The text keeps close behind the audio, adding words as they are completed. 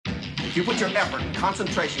If you put your effort and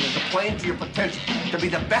concentration into playing to your potential, to be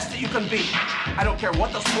the best that you can be, I don't care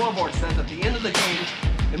what the scoreboard says at the end of the game,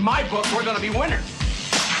 in my book, we're going to be winners.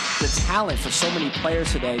 The talent for so many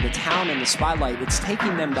players today, the talent in the spotlight, it's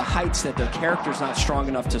taking them to heights that their character's not strong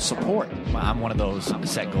enough to support. I'm one of those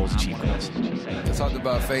set goals, achieve goals. I talked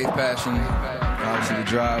about faith, passion, obviously the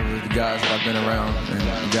drive with the guys that I've been around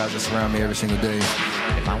and the guys that surround me every single day.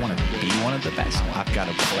 If I want to be one of the best, I've got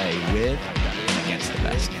to play with and against the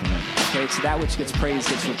best. Okay, so that which gets praised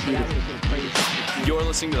gets repeated. You're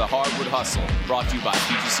listening to the Hardwood Hustle, brought to you by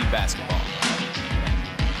PGC Basketball.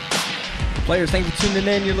 Players, thank you for tuning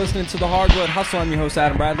in. You're listening to the Hardwood Hustle. I'm your host,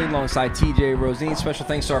 Adam Bradley, alongside TJ Rosine. Special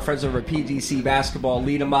thanks to our friends over at PGC Basketball,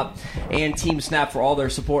 Lead 'em Up, and Team Snap for all their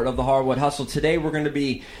support of the Hardwood Hustle. Today, we're going to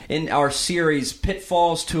be in our series,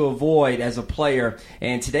 Pitfalls to Avoid as a Player,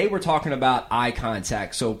 and today we're talking about eye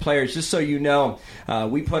contact. So, players, just so you know,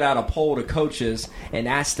 we put out a poll to coaches and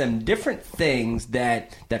asked them different things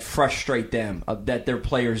that frustrate them, that their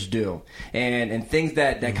players do, and things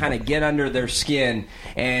that kind of get under their skin,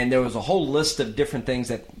 and there was a whole list of different things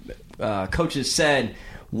that coaches said.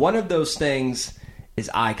 One of those things is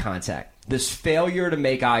eye contact. This failure to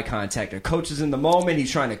make eye contact. A coach is in the moment. He's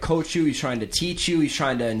trying to coach you. He's trying to teach you. He's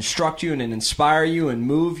trying to instruct you and inspire you and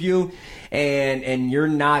move you. And you're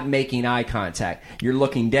not making eye contact. You're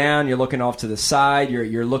looking down. You're looking off to the side.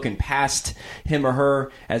 You're looking past him or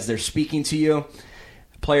her as they're speaking to you.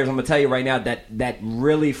 Players, I'm going to tell you right now that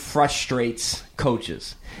really frustrates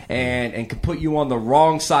coaches and can put you on the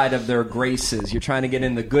wrong side of their graces. You're trying to get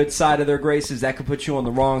in the good side of their graces. That could put you on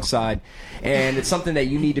the wrong side. And it's something that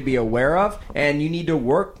you need to be aware of, and you need to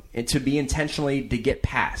work to be intentionally to get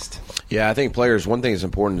past. Yeah, I think players, one thing that's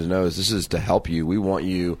important to know is this is to help you. We want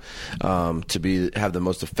you to have the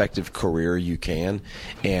most effective career you can,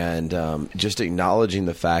 and just acknowledging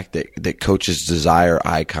the fact that coaches desire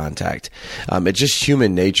eye contact. It's just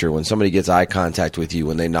human nature. When somebody gets eye contact with you,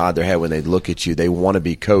 when they nod their head, when they look at you, they want to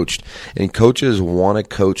be coached, and coaches want to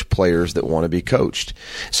coach players that want to be coached.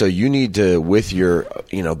 So you need to, with your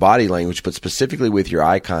body language, but specifically with your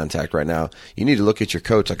eye contact right now, you need to look at your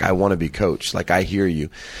coach like, I want to be coached, like I hear you.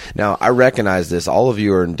 Now, I recognize this. All of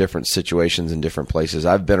you are in different situations in different places.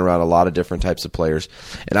 I've been around a lot of different types of players,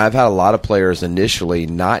 and I've had a lot of players initially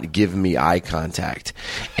not give me eye contact.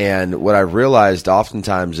 And what I realized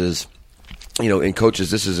oftentimes is, and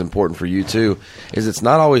coaches, this is important for you too, is it's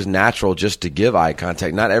not always natural just to give eye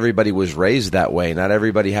contact. Not everybody was raised that way. Not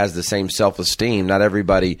everybody has the same self-esteem. Not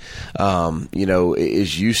everybody,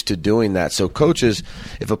 is used to doing that. So coaches,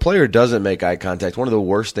 if a player doesn't make eye contact, one of the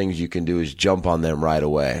worst things you can do is jump on them right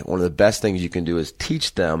away. One of the best things you can do is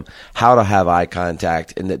teach them how to have eye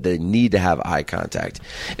contact and that they need to have eye contact.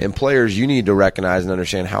 And players, you need to recognize and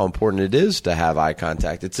understand how important it is to have eye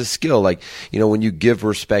contact. It's a skill. Like, when you give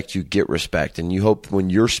respect, you get respect. And you hope when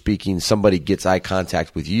you're speaking, somebody gets eye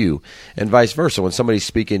contact with you, and vice versa. When somebody's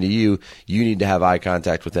speaking to you, you need to have eye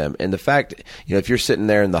contact with them. And the fact, if you're sitting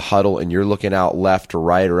there in the huddle and you're looking out left or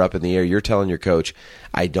right or up in the air, you're telling your coach,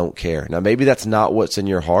 I don't care. Now, maybe that's not what's in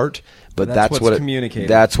your heart, but that's what's communicated.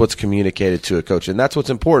 That's what's communicated to a coach. And that's what's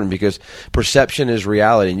important, because perception is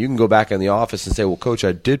reality. And you can go back in the office and say, well, coach,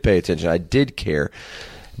 I did pay attention. I did care.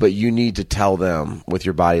 But you need to tell them with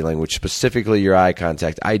your body language, specifically your eye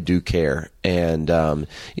contact, I do care. And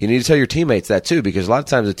you need to tell your teammates that too, because a lot of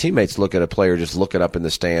times the teammates look at a player just looking up in the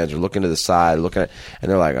stands or looking to the side, and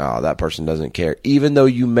they're like, oh, that person doesn't care. Even though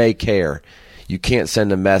you may care, you can't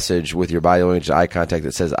send a message with your body language eye contact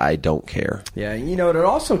that says, I don't care. Yeah, it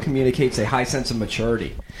also communicates a high sense of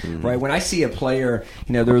maturity, right? When I see a player,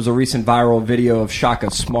 there was a recent viral video of Shaka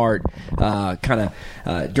Smart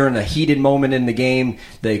during a heated moment in the game.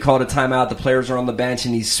 They called a timeout. The players are on the bench,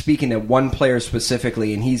 and he's speaking to one player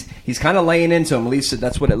specifically, and he's kind of laying into him. At least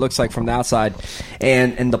that's what it looks like from the outside.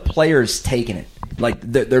 And the player's taking it. Like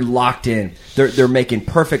they're locked in. They're making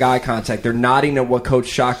perfect eye contact. They're nodding at what Coach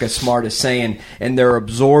Shaka Smart is saying, and they're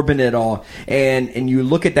absorbing it all. And you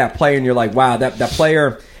look at that player, and you're like, wow, that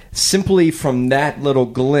player, simply from that little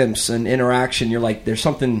glimpse and interaction, you're like, there's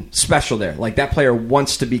something special there. Like, that player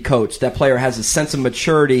wants to be coached. That player has a sense of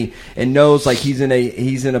maturity and knows like he's in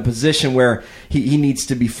a position where he needs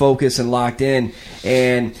to be focused and locked in.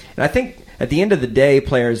 And I think at the end of the day,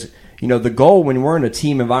 players, the goal when we're in a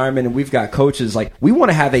team environment and we've got coaches, like, we want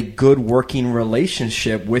to have a good working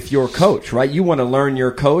relationship with your coach, right? You want to learn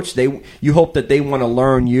your coach. You hope that they want to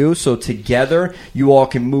learn you, so together you all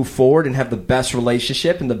can move forward and have the best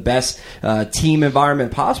relationship and the best team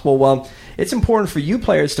environment possible. Well, it's important for you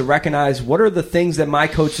players to recognize, what are the things that my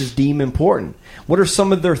coaches deem important? What are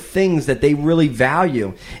some of their things that they really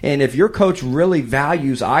value? And if your coach really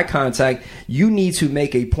values eye contact, you need to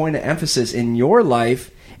make a point of emphasis in your life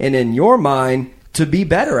and in your mind to be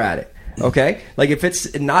better at it. Okay? Like, if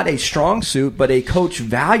it's not a strong suit, but a coach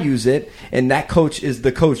values it, and that coach is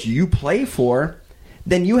the coach you play for,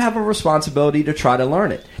 then you have a responsibility to try to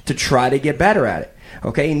learn it, to try to get better at it.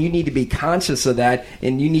 Okay? And you need to be conscious of that,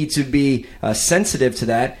 and you need to be sensitive to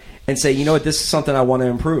that, and say, you know what, this is something I want to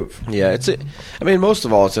improve. Yeah, most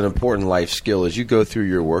of all, it's an important life skill. As you go through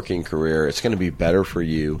your working career, it's going to be better for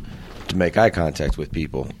you to make eye contact with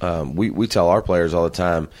people. We tell our players all the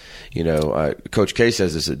time, Coach K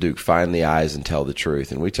says this at Duke, find the eyes and tell the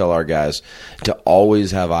truth. And we tell our guys to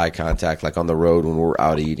always have eye contact, like on the road when we're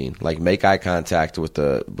out eating. Like, make eye contact with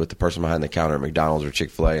the person behind the counter at McDonald's or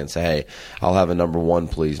Chick-fil-A and say, hey, I'll have a number one,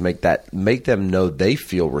 please. Make them know they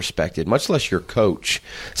feel respected, much less your coach,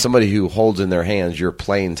 somebody who holds in their hands your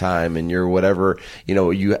playing time and your whatever,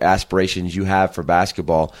 you aspirations you have for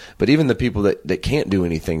basketball. But even the people that can't do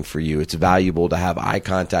anything for you, it's valuable to have eye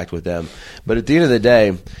contact with them. But at the end of the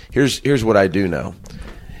day, here's what I do know.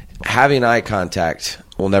 Having eye contact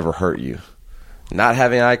will never hurt you. Not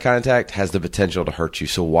having eye contact has the potential to hurt you,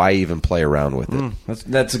 so why even play around with it?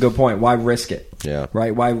 That's a good point. Why risk it? Yeah.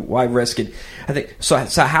 Right? Why risk it? I think so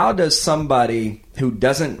how does somebody who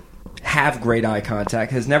doesn't have great eye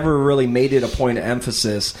contact, has never really made it a point of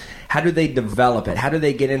emphasis, how do they develop it? How do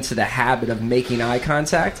they get into the habit of making eye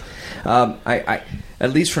contact?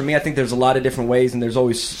 At least for me, I think there's a lot of different ways, and there's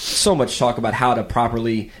always so much talk about how to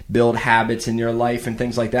properly build habits in your life and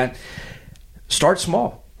things like that. Start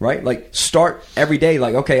small, right? Like, start every day.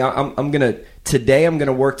 Like, okay, I'm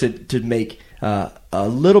gonna work to make a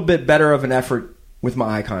little bit better of an effort with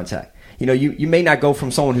my eye contact. You may not go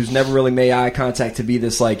from someone who's never really made eye contact to be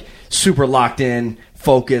this, like, super locked in,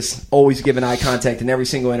 focused, always giving eye contact in every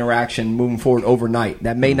single interaction, moving forward overnight.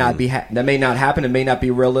 That may not be that may not happen. It may not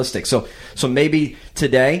be realistic. So maybe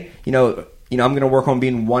today, I'm going to work on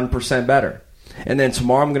being 1% better, and then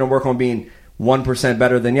tomorrow I'm going to work on being 1%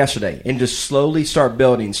 better than yesterday, and just slowly start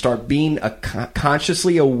building, start being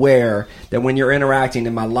consciously aware that when you're interacting,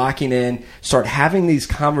 am I locking in, start having these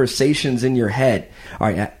conversations in your head. All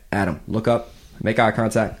right, Adam, look up, make eye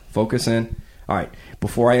contact, focus in. All right,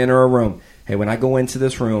 before I enter a room, hey, when I go into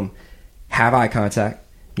this room, have eye contact,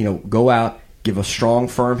 go out, give a strong,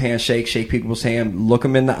 firm handshake, shake people's hand, look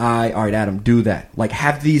them in the eye. All right, Adam, do that. Like,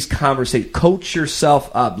 have these conversations, coach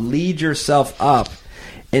yourself up, lead yourself up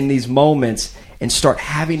in these moments, and start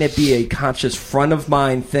having it be a conscious front of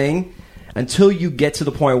mind thing until you get to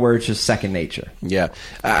the point where it's just second nature. Yeah.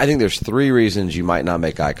 I think there's 3 reasons you might not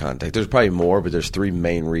make eye contact. There's probably more, but there's 3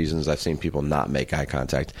 main reasons I've seen people not make eye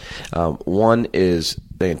contact. One is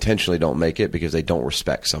they intentionally don't make it because they don't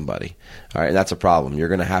respect somebody. All right, and that's a problem. You're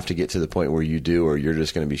going to have to get to the point where you do, or you're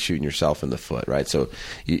just going to be shooting yourself in the foot, right? So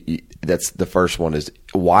that's the first one is,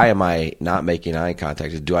 why am I not making eye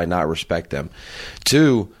contact? Do I not respect them?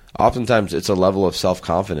 2, oftentimes it's a level of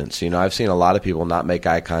self-confidence. I've seen a lot of people not make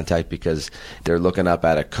eye contact because they're looking up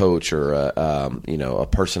at a coach or a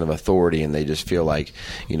person of authority, and they just feel like,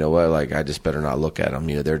 I just better not look at them.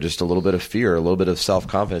 They're just a little bit of fear, a little bit of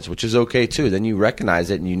self-confidence, which is okay too. Then you recognize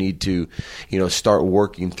it, and you need to, start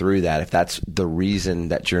working through that if that's the reason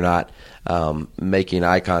that you're not making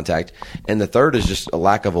eye contact. And the third is just a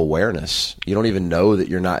lack of awareness. You don't even know that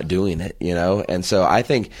you're not doing it, And so I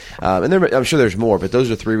think, I'm sure there's more, but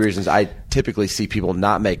those are 3 reasons I typically see people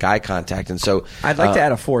not make eye contact. And so I'd like to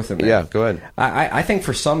add a fourth in there. Yeah, go ahead. I think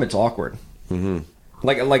for some it's awkward. Mm-hmm.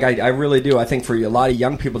 Like I really do. I think for a lot of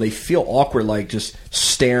young people, they feel awkward, like just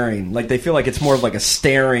staring. Like they feel like it's more of like a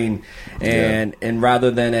staring, and rather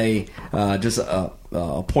than a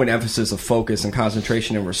point of emphasis of focus and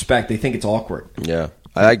concentration and respect, they think it's awkward. Yeah,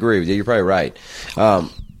 I agree with you. You're probably right.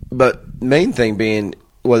 But main thing being,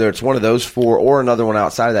 whether it's one of those 4 or another one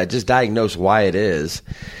outside of that, just diagnose why it is,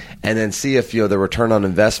 and then see if the return on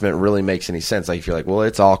investment really makes any sense. Like if you're like, well,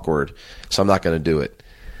 it's awkward, so I'm not going to do it.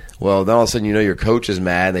 Well, then all of a sudden your coach is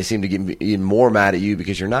mad, and they seem to get even more mad at you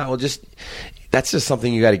because you're not. Well, that's just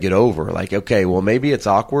something you got to get over. Like, okay, well, maybe it's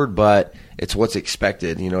awkward, but it's what's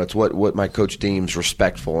expected. It's what my coach deems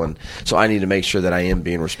respectful, and so I need to make sure that I am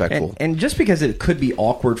being respectful. And just because it could be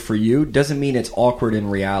awkward for you doesn't mean it's awkward in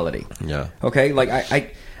reality. Yeah. Okay?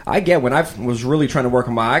 Like I get when I was really trying to work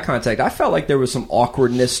on my eye contact, I felt like there was some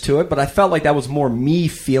awkwardness to it, but I felt like that was more me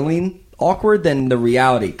feeling awkward than the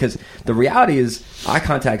reality, because the reality is eye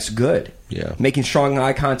contact's good. Yeah. Making strong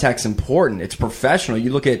eye contact's important. It's professional.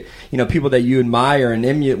 You look at, people that you admire and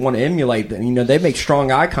want to emulate, they make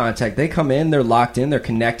strong eye contact. They come in, they're locked in, they're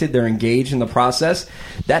connected, they're engaged in the process.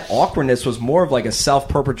 That awkwardness was more of like a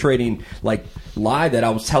self-perpetrating lie that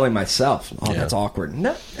I was telling myself. Oh, that's awkward.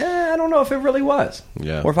 No, I don't know if it really was.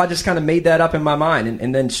 Yeah. Or if I just kind of made that up in my mind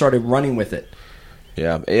and then started running with it.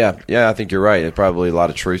 Yeah, I think you're right. There's probably a lot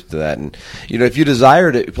of truth to that. And, if you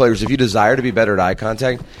desire to be better at eye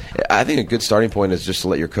contact, I think a good starting point is just to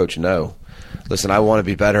let your coach know. Listen, I want to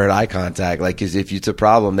be better at eye contact. Because if it's a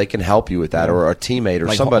problem, they can help you with that, or a teammate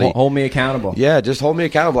or somebody. Hold me accountable. Yeah, just hold me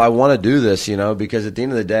accountable. I want to do this, because at the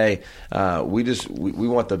end of the day, we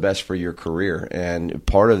want the best for your career. And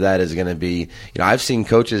part of that is going to be, I've seen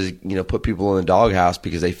coaches, put people in the doghouse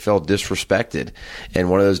because they felt disrespected. And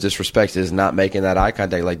one of those disrespects is not making that eye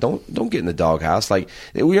contact. Don't get in the doghouse.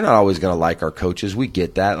 We're not always going to like our coaches. We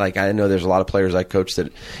get that. I know there's a lot of players I coach that,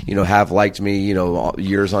 have liked me,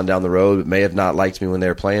 years on down the road, but may have not liked me when they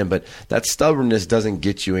were playing, but that stubbornness doesn't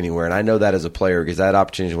get you anywhere. And I know that as a player, because that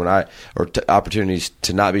opportunities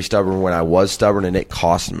to not be stubborn when I was stubborn, and it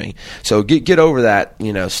cost me. So get over that,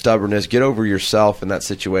 stubbornness, get over yourself in that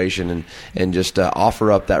situation, and just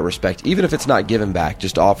offer up that respect. Even if it's not given back,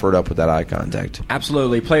 just offer it up with that eye contact.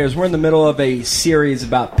 Absolutely. Players, we're in the middle of a series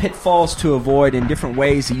about pitfalls to avoid and different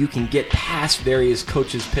ways that you can get past various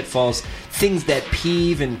coaches' pitfalls, things that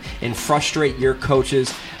peeve and frustrate your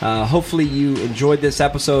coaches. Hopefully you enjoyed this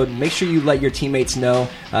episode. Make sure you let your teammates know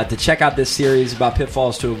to check out this series about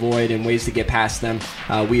pitfalls to avoid and ways to get past them.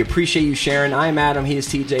 We appreciate you sharing. I'm Adam. He is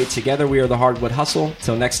TJ. Together we are the Hardwood Hustle.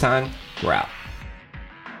 Till next time, we're out.